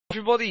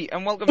Everybody,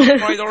 and welcome to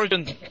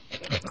PrydeOrigin.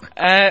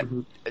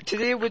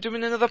 Today we're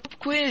doing another pub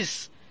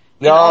quiz.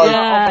 In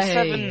honor of the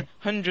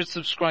 700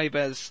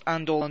 subscribers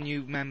and all our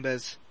new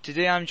members.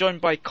 Today I'm joined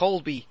by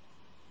Colby.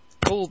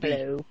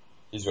 Hello.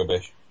 He's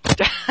rubbish.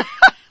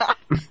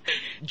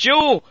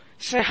 Joe!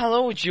 Say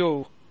hello,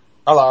 Joe.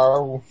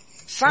 Hello.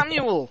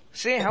 Samuel!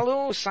 Say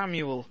hello,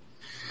 Samuel.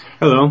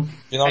 Hello.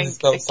 You know how to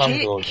spell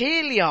Samuel?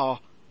 Kayla!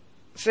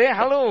 Say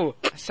hello.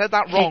 I said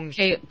that wrong.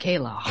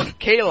 Kayla.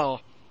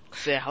 Kayla!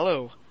 Say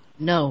hello.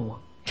 No.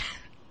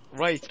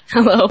 Right.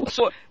 Hello.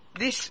 So,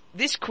 this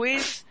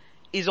quiz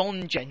is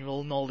on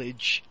general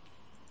knowledge.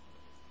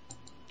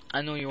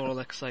 I know you're all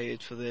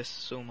excited for this,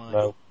 so am I.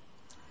 No.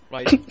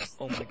 Right.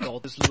 Oh my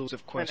god, there's loads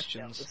of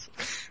questions.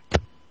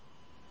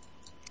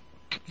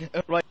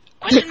 Right.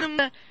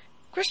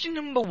 Question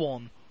number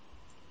 1.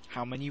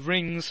 How many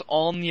rings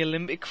on the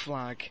Olympic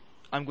flag?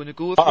 I'm gonna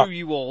go through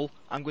you all.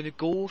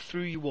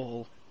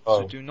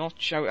 So do not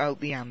shout out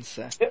the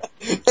answer.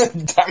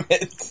 Damn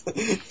it.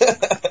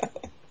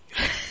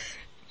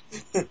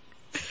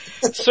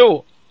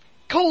 So,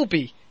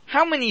 Colby,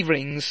 how many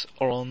rings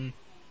are on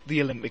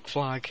the Olympic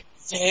flag?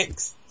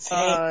 6.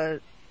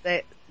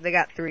 They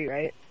got 3,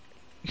 right?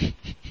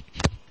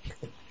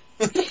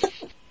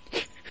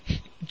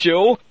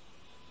 Joe?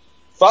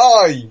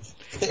 5.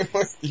 It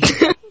must be.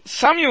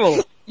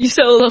 Samuel? You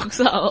so looked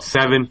that up.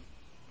 7.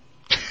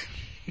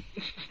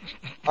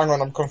 Hang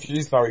on, I'm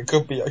confused now. It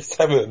could be like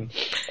 7.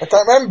 I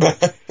can't remember.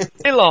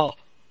 Kayla?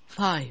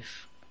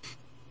 5.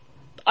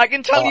 I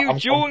can tell you, I'm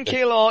Joe and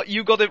Kayla,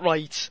 you got it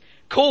right.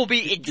 Colby,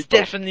 it's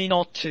definitely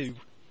not 2.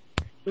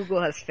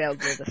 Google has failed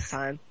me this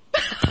time.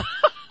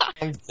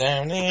 I'm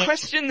down it.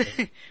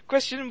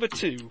 Question number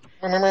 2.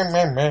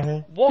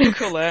 What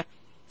colour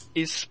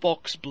is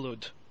Spock's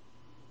blood?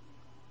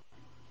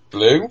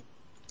 Blue?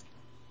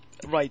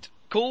 Right.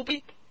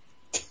 Colby?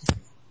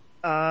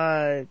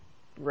 Red,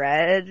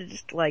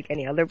 just like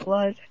any other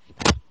blood.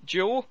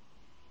 Joe?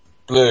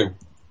 Blue.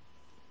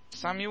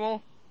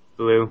 Samuel?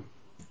 Blue.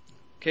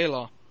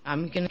 Kayla?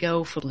 I'm gonna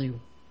go for blue.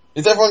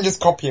 Is everyone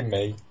just copying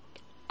me?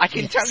 I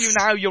can tell you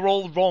now you're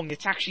all wrong.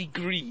 It's actually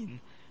green.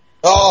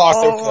 Oh,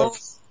 so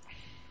close.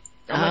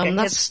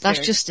 That's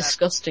just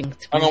disgusting.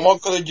 Hang on,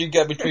 what colour did you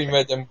get between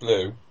red and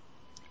blue?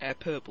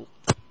 Purple.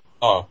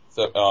 Oh,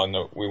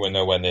 no, we were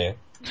nowhere near.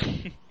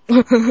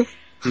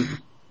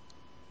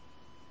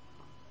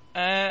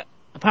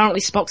 Apparently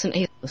Spock's an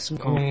alien of some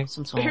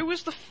sort. Who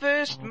was the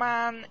first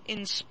man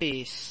in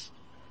space?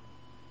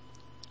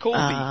 Colby?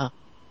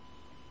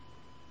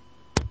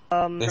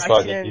 This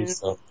guy did Russian, you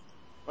stuff.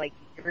 like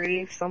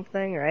Yuri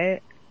something,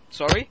 right?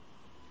 Sorry?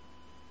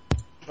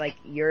 Like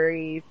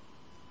Yuri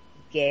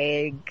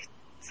Gag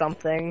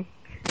something.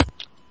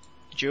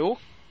 Joe?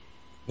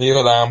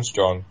 Neil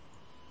Armstrong.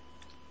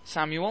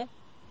 Samuel?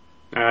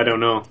 I don't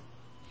know.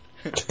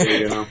 I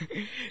don't know.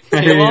 I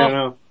Kayla? don't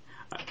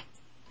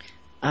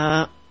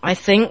know. I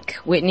think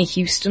Whitney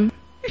Houston.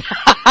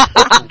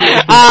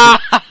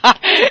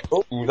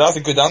 Oh, that's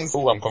a good answer.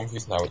 Oh, I'm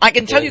confused now. I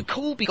can tell you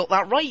Colby got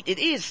that right. It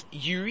is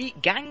Yuri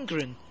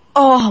Gagarin.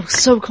 Oh,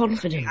 so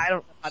confident. I don't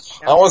know how to I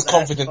pronounce was that,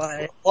 confident.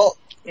 but Well,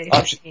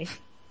 actually,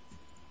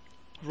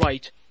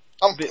 Right.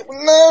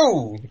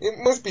 no! It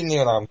must be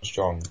Neil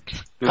Armstrong.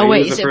 No, Oh,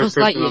 wait, he was is the it first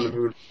Buzz person on the Lightyear?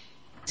 moon.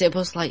 Is it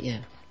Buzz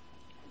Lightyear?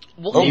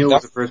 What, Oh, Neil was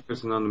that's- the first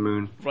person on the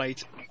moon.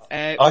 right.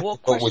 I What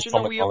thought with question are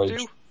common we up knowledge.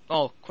 to?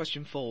 Oh,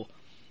 question 4.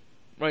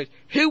 Right.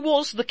 Who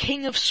was the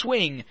king of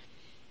swing?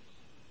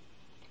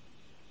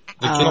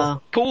 The king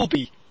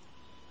Colby.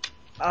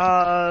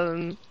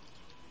 I'm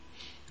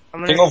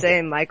King gonna of-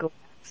 say Michael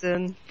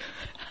Jackson.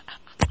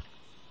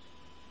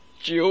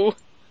 Joe.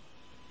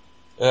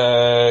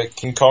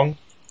 King Kong.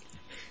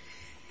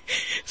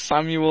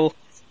 Samuel.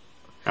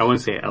 I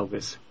wouldn't say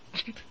Elvis.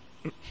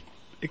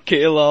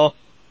 Kayla.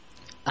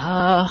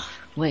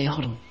 Wait,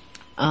 hold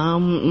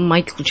on.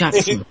 Michael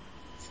Jackson.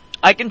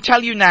 I can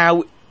tell you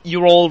now,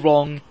 you're all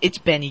wrong. It's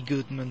Benny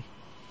Goodman.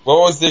 What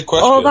was the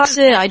question? Oh, that's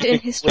it. I did in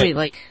history,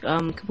 like, a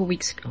couple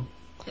weeks ago.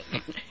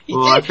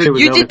 I thought it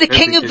was You did Elvis the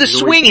king Presley of the because he's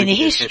swing always in been a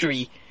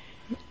history.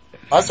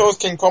 I thought it was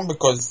King Kong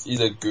because he's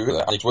a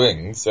gorilla and he's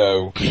wing,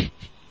 so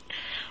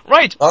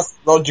Right. that's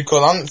the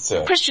logical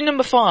answer. Question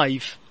number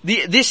 5.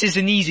 This is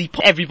an easy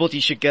everybody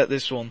should get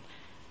this one.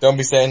 Don't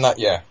be saying that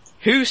yet.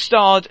 Who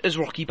starred as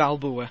Rocky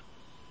Balboa?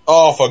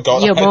 Oh, for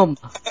God. Your mum.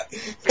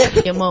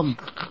 Your mum.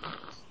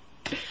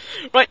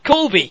 Right,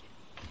 Colby.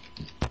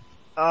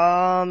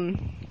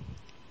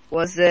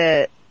 Was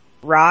it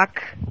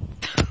Rock?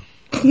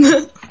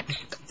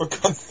 For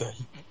God's sake.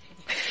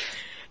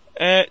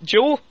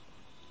 Joe.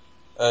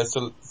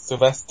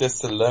 Sylvester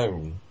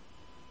Stallone.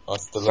 Or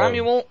Stallone.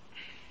 Samuel.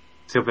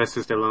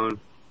 Sylvester Stallone.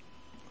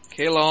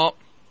 Kayla.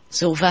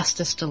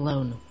 Sylvester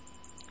Stallone.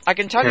 I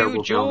can tell you,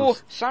 Terrible Joe,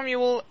 films.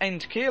 Samuel,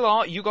 and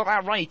Kayla, you got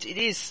that right. It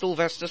is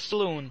Sylvester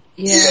Stallone.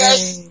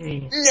 Yes!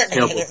 Yay.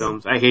 Terrible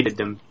films. I hated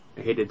them.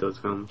 I hated those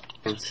films.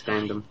 Can't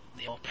stand them.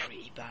 They are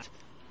pretty bad.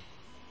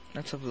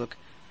 Let's have a look.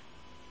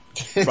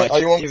 Are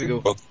you on here we go.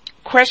 Google?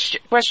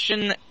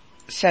 Question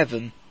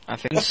 7. I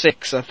think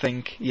 6, I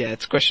think. Yeah,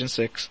 it's question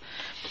 6.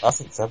 I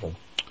think 7.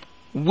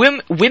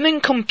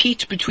 Women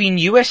compete between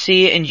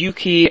USA and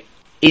UK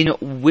in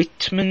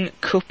Whitman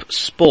Cup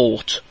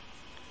sport.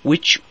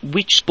 Which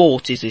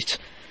sport is it?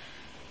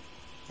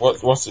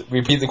 What's it?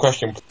 Repeat the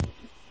question.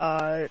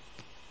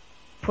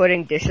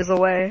 Putting dishes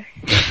away.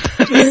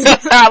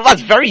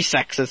 That's very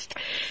sexist.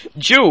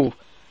 Joe.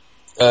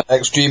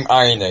 Extreme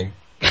ironing.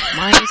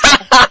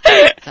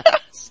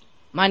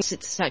 Mine's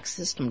it's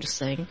sexist, I'm just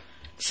saying.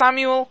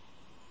 Samuel.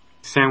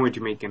 Sandwich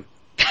making.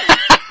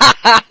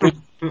 And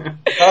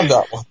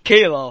that one.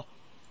 Kayla.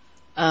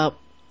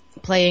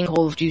 Playing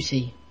Call of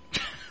Duty.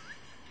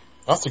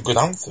 That's a good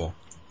answer.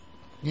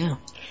 Yeah.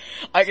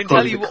 I can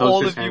Probably tell you the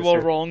all closest of you are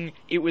answer. wrong.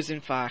 It was in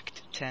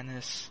fact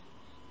tennis.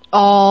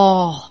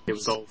 Oh, It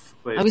was golf.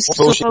 But I was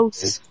Bullshit.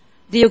 supposed.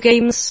 Video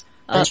games.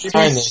 Extreme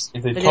ironing Tennis, is a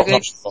video top-notch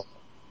games. sport.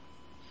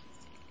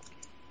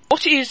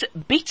 What is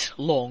bit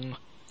long?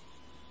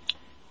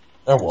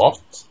 A what?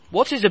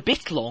 What is a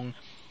bit long?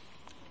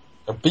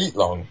 A beat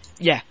long.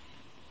 Yeah.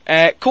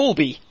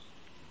 Colby.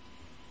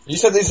 You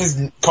said this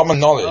is common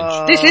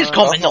knowledge. This is That's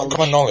common not knowledge.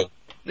 common knowledge.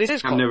 This is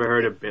I've common. never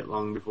heard a bit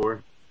long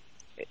before.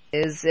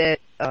 Is it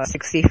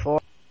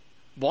 64?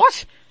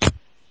 What?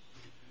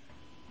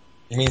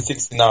 You mean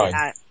 69?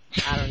 I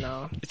don't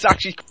know. It's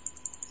actually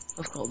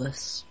I've got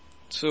this.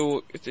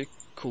 so it's a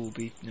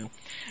Colby. No.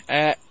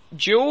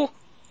 Joe.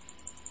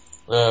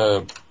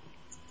 A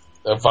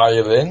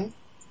violin?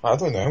 I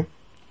don't know.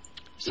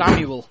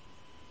 Samuel.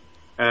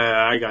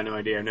 I got no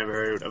idea. I've never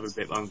heard of a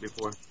bit long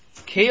before.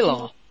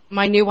 Kayla.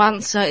 My new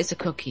answer is a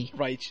cookie.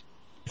 Right.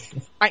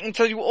 I can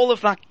tell you all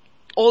of that.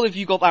 All of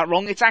you got that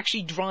wrong. It's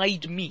actually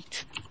dried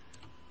meat.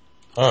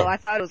 Oh, Oh. I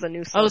thought it was a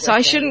new Oh, so I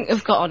subject. shouldn't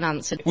have got an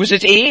answer. Was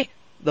it A,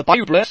 the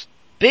Bubblers,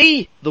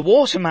 B, the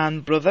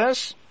Waterman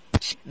brothers,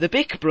 C, the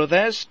Bick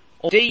brothers,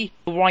 or D,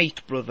 the Wright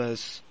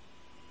brothers?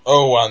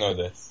 Oh, I know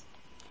this.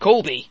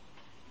 Colby.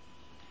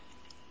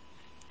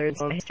 There's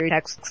some history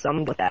text,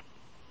 some with that.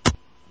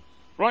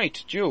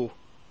 Right, Joe.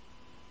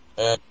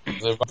 The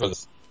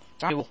brothers.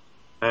 Samuel.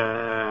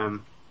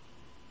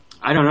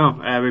 I don't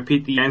know.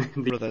 Repeat the end.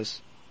 The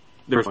Brothers.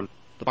 first one.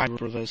 The Bible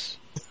brothers.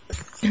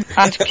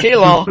 And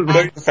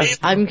Kayla.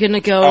 I'm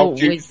gonna go Oh,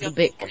 dude. with the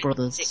Bick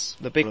Brothers.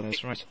 The Big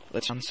brothers, right.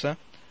 Let's answer.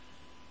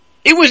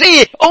 It was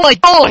A! Oh my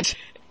god!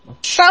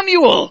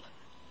 Samuel!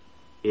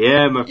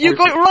 Yeah, my You first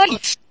got it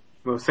right!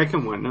 Well,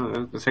 second one. No, that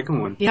was the second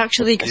one. You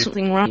actually got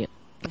something right.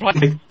 Right.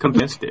 I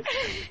confessed it.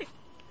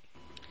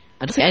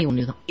 I don't think anyone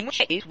knew that. In which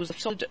case was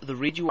the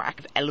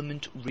radioactive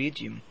element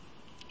radium?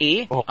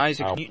 A. Oh,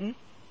 Isaac ow. Newton.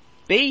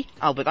 B.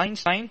 Albert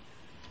Einstein.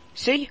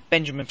 C.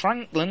 Benjamin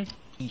Franklin.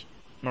 E.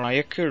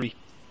 Mariah Curie.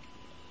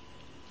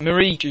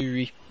 Marie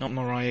Curie, not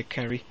Mariah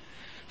Carey.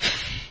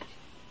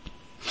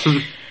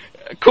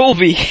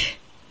 Colby.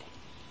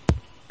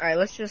 Alright,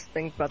 let's just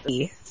think about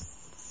the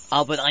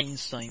Albert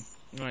Einstein.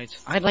 Right.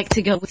 I'd like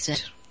to go with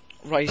it.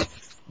 Right.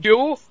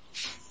 Joe.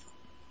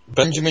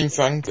 Benjamin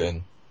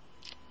Franklin.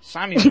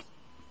 Samuel.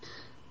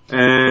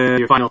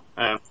 Your final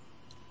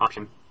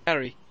option.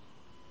 Harry.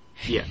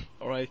 Yeah.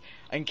 Alright.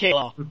 And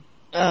Kayla.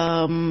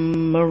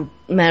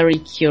 Mary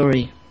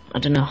Curie. I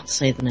don't know how to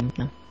say the name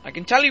now. I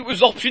can tell you it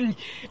was option.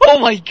 Oh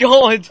my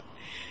god!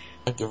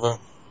 I give up.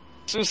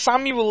 So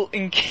Samuel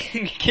and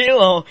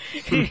Kayla,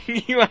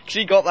 you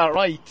actually got that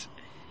right.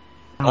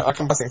 I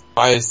can pass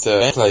bias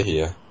play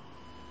here.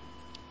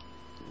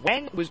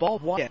 When was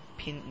barbed wire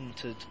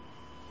patented?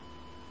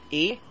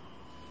 A.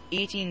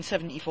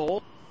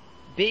 1874.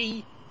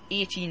 B.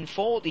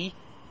 1840.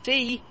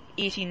 C.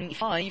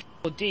 1885.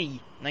 Or D.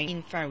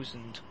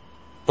 19,000.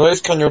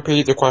 Please, can you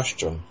repeat the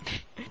question?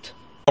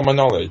 Common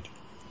knowledge.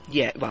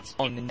 Yeah, that's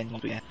on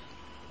Nintendo, yeah.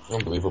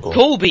 Unbelievable.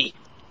 Colby!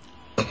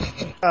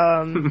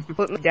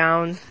 put me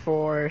down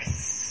for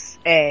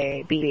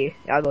B.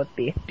 I'll go with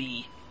B.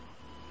 B.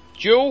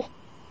 Joe?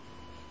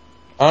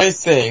 I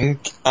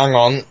think, hang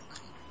on,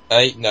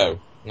 A, no,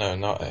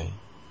 not A.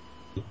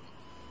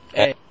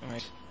 A.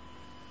 Right.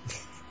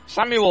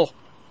 Samuel?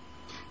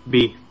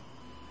 B.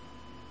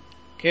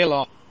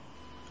 Kayla.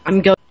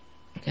 I'm going.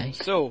 Okay.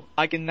 So,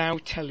 I can now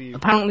tell you.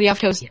 Apparently I've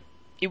chosen.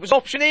 It was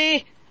option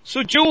A!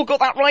 So Joe got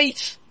that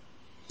right!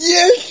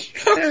 Yes!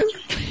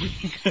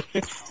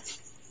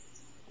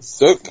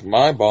 Suck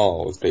my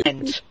balls, baby.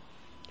 And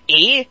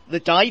A. The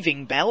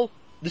diving bell.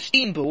 The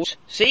steamboat.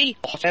 C.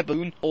 The hot air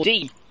balloon. Or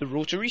D. The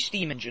rotary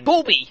steam engine.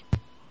 Colby!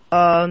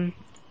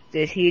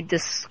 Did he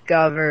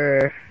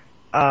discover,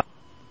 how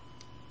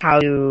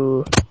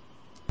to,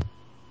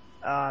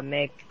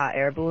 make hot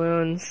air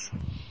balloons?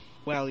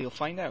 Well, you'll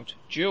find out.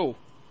 Joe?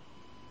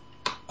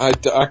 I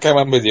can't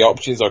remember the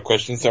options or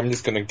questions, so I'm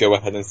just gonna go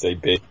ahead and say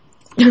B.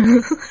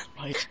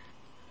 Right.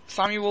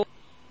 Samuel?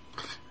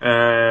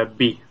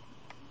 B.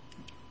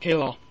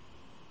 Kayla?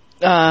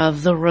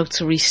 The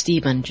rotary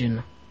steam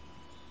engine.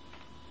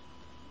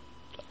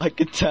 I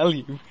can tell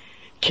you,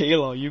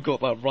 Kayla, you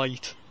got that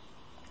right.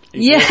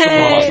 Yay!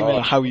 I don't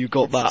know how you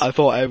got that. I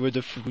thought I would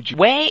have fooled you.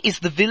 Where is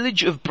the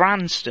village of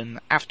Branston,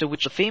 after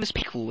which the famous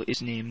pickle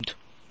is named?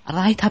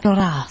 Right up your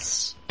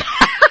ass.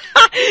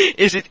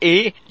 Is it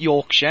A,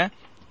 Yorkshire,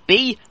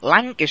 B,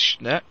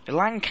 Lancaster,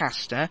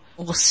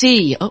 Or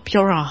C, up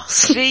your arse.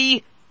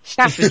 C,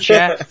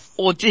 Staffordshire,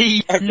 or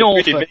D,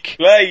 Norfolk?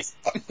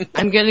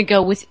 I'm gonna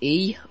go with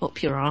E,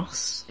 up your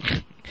arse.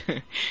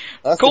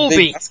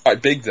 Colby. That's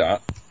quite big,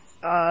 that.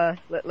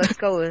 Let's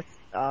go with,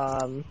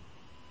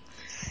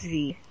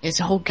 C. It's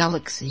a whole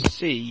galaxy.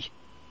 C.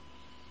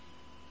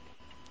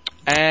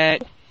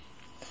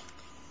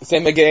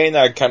 Same again,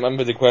 I can't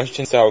remember the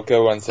question, so I'll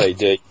go and say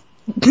D.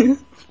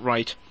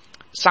 Right.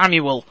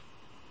 Samuel.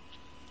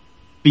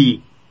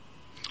 B.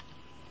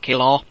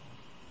 Kilar.